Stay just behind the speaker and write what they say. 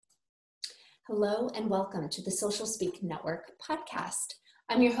Hello and welcome to the Social Speak Network podcast.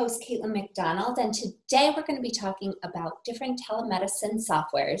 I'm your host, Caitlin McDonald, and today we're going to be talking about different telemedicine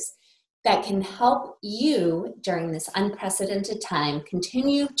softwares that can help you during this unprecedented time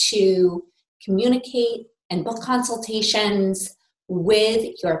continue to communicate and book consultations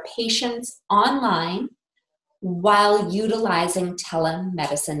with your patients online while utilizing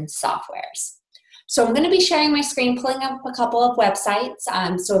telemedicine softwares. So I'm going to be sharing my screen, pulling up a couple of websites.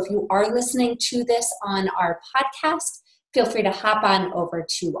 So if you are listening to this on our podcast, feel free to hop on over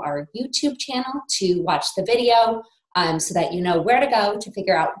to our YouTube channel to watch the video so that you know where to go to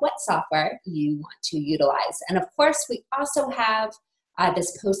figure out what software you want to utilize. And of course, we also have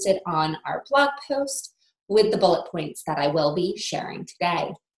this posted on our blog post with the bullet points that I will be sharing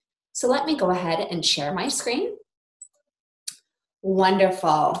today. So let me go ahead and share my screen.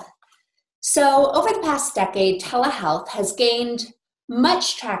 Wonderful. So over the past decade, telehealth has gained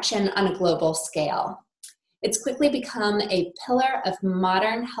much traction on a global scale. It's quickly become a pillar of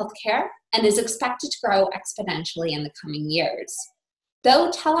modern healthcare and is expected to grow exponentially in the coming years.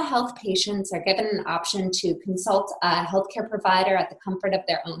 Though telehealth patients are given an option to consult a healthcare provider at the comfort of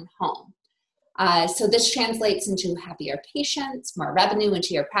their own home. So this translates into happier patients, more revenue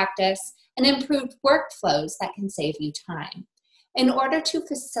into your practice, and improved workflows that can save you time. In order to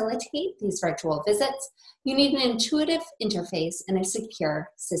facilitate these virtual visits, you need an intuitive interface and a secure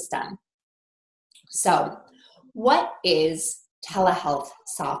system. So, what is telehealth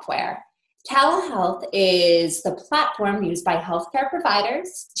software? Telehealth is the platform used by healthcare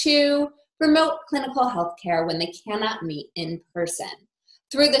providers to promote clinical healthcare when they cannot meet in person.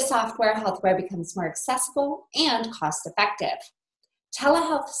 Through the software, healthcare becomes more accessible and cost-effective.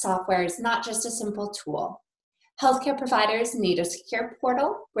 Telehealth software is not just a simple tool. Healthcare providers need a secure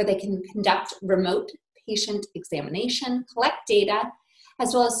portal where they can conduct remote patient examination, collect data,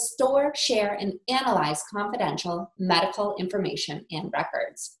 as well as store, share, and analyze confidential medical information and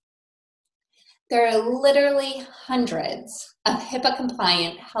records. There are literally hundreds of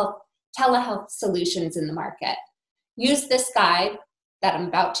HIPAA-compliant telehealth solutions in the market. Use this guide that I'm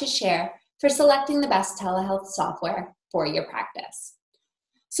about to share for selecting the best telehealth software for your practice.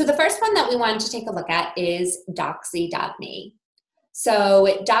 So the first one that we wanted to take a look at is Doxy.me. So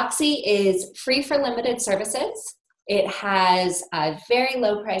Doxy is free for limited services. It has a very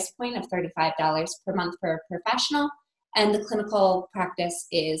low price point of $35 per month for a professional, and the clinical practice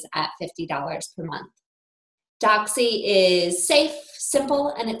is at $50 per month. Doxy is safe,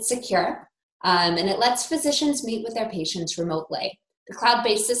 simple, and it's secure, and it lets physicians meet with their patients remotely. The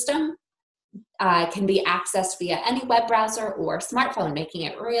cloud-based system can be accessed via any web browser or smartphone, making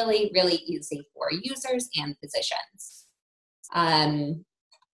it really, really easy for users and physicians.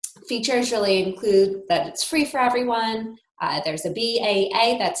 Features really include that it's free for everyone. There's a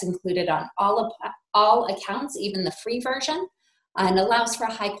BAA that's included on all accounts, even the free version, and allows for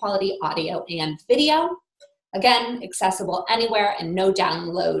high quality audio and video. Again, accessible anywhere and no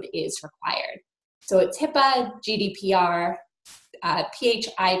download is required. So it's HIPAA, GDPR,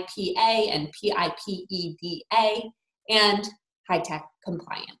 PHIPA and PIPEDA, and high-tech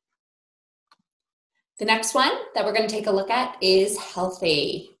compliant. The next one that we're going to take a look at is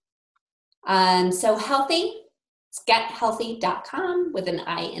Healthy. So Healthy, it's gethealthy.com with an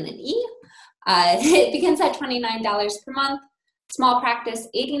I and an E. It begins at $29 per month. Small practice,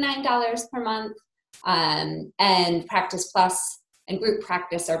 $89 per month. And Practice Plus and Group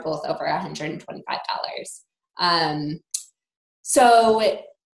Practice are both over $125. So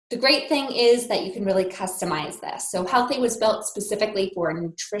the great thing is that you can really customize this. So Healthy was built specifically for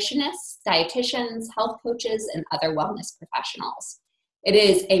nutritionists, dietitians, health coaches, and other wellness professionals. It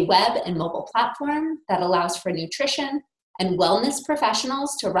is a web and mobile platform that allows for nutrition and wellness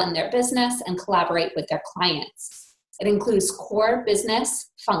professionals to run their business and collaborate with their clients. It includes core business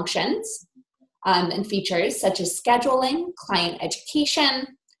functions and features such as scheduling, client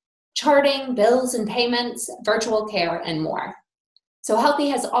education, charting, bills and payments, virtual care, and more. So Healthy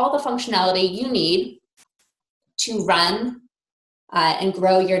has all the functionality you need to run and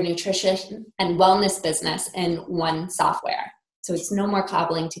grow your nutrition and wellness business in one software. So it's no more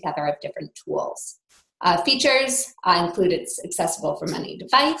cobbling together of different tools. Features include it's accessible from any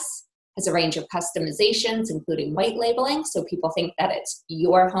device, has a range of customizations, including white labeling, so people think that it's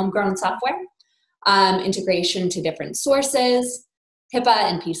your homegrown software, integration to different sources, HIPAA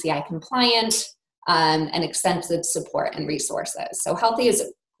and PCI compliant, and extensive support and resources. So Healthy is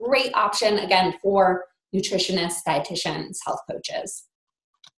a great option, again, for nutritionists, dietitians, health coaches.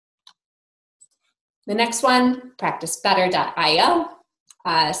 The next one, practicebetter.io.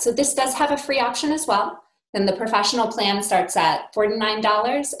 So this does have a free option as well. Then the professional plan starts at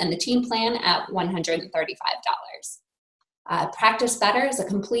 $49 and the team plan at $135. Practice Better is a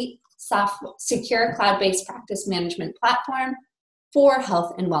complete, secure, cloud-based practice management platform for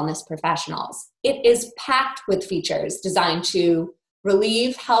health and wellness professionals. It is packed with features designed to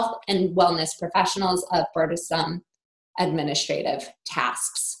relieve health and wellness professionals of burdensome administrative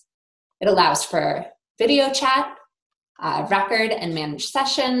tasks. It allows for video chat, record and manage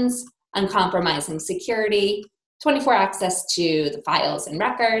sessions, uncompromising security, 24 access to the files and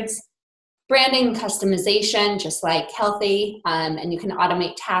records, branding customization, just like Healthy, and you can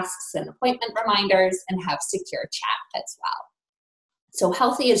automate tasks and appointment reminders and have secure chat as well. So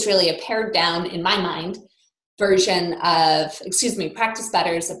Healthy is really a pared down, in my mind, version of, Practice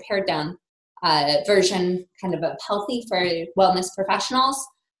Better is a pared down version kind of Healthy for wellness professionals,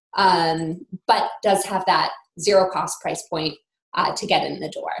 but does have that zero cost price point to get in the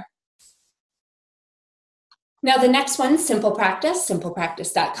door. Now the next one, Simple Practice,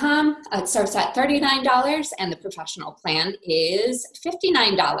 simplepractice.com. It starts at $39 and the professional plan is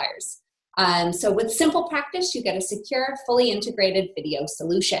 $59. So with Simple Practice, you get a secure, fully integrated video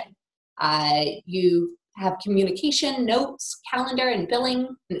solution. You have communication, notes, calendar, and billing,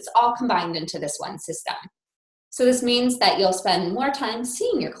 and it's all combined into this one system. So this means that you'll spend more time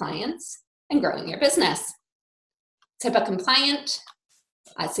seeing your clients and growing your business. HIPAA compliant,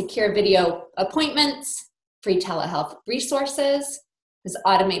 secure video appointments, free telehealth resources, there's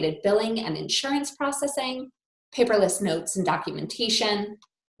automated billing and insurance processing, paperless notes and documentation, and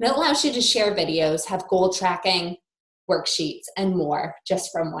it allows you to share videos, have goal tracking, worksheets, and more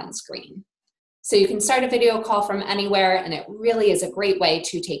just from one screen. So you can start a video call from anywhere, and it really is a great way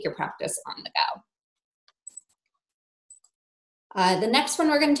to take your practice on the go. The next one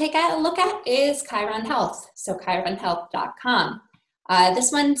we're going to take a look at is Chiron Health, so chironhealth.com.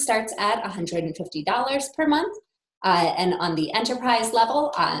 This one starts at $150 per month, and on the enterprise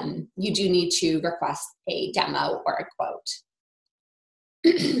level, you do need to request a demo or a quote.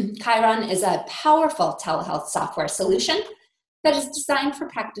 Chiron is a powerful telehealth software solution that is designed for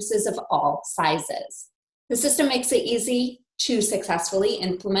practices of all sizes. The system makes it easy to successfully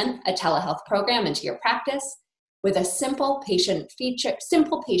implement a telehealth program into your practice with a simple patient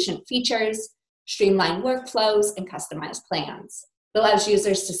features, streamlined workflows, and customized plans. It allows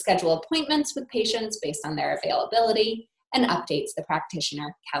users to schedule appointments with patients based on their availability and updates the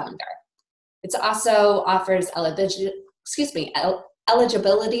practitioner calendar. It also offers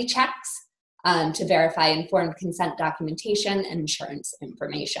eligibility checks to verify informed consent documentation and insurance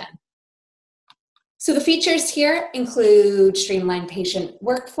information. So the features here include streamlined patient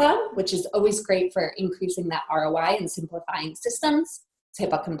workflow, which is always great for increasing that ROI and simplifying systems. It's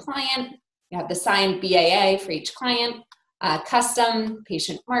HIPAA compliant. You have the signed BAA for each client, custom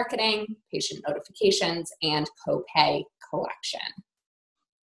patient marketing, patient notifications, and copay collection.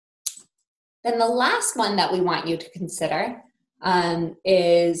 Then the last one that we want you to consider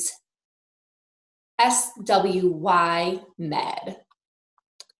is SWY Med.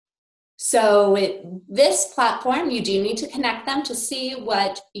 So this platform, you do need to connect them to see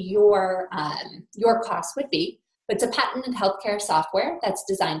what your cost would be. But it's a patented healthcare software that's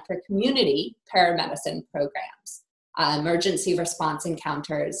designed for community paramedicine programs, emergency response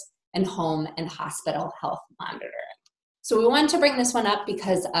encounters, and home and hospital health monitoring. So we wanted to bring this one up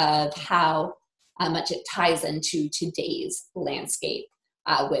because of how much it ties into today's landscape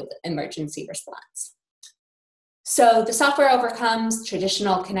with emergency response. So the software overcomes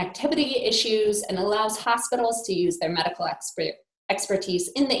traditional connectivity issues and allows hospitals to use their medical expertise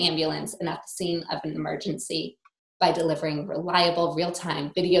in the ambulance and at the scene of an emergency by delivering reliable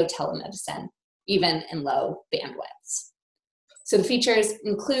real-time video telemedicine, even in low bandwidths. So the features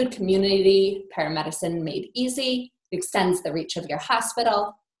include community paramedicine made easy, it extends the reach of your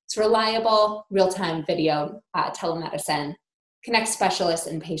hospital, it's reliable, real-time video telemedicine, connects specialists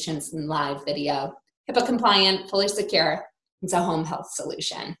and patients in live video, HIPAA compliant, fully secure, it's a home health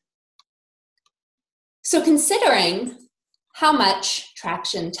solution. So considering how much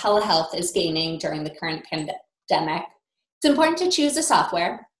traction telehealth is gaining during the current pandemic, it's important to choose a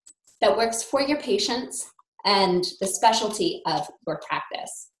software that works for your patients and the specialty of your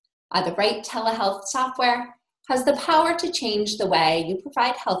practice. The right telehealth software has the power to change the way you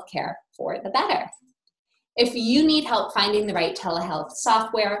provide healthcare for the better. If you need help finding the right telehealth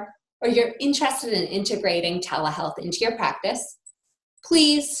software, or you're interested in integrating telehealth into your practice,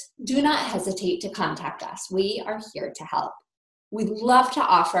 please do not hesitate to contact us. We are here to help. We'd love to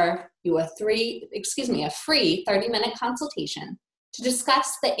offer you a free 30-minute consultation to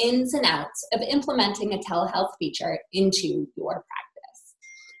discuss the ins and outs of implementing a telehealth feature into your practice.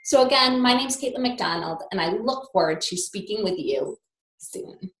 So again, my name's Caitlin McDonald, and I look forward to speaking with you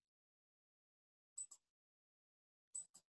soon.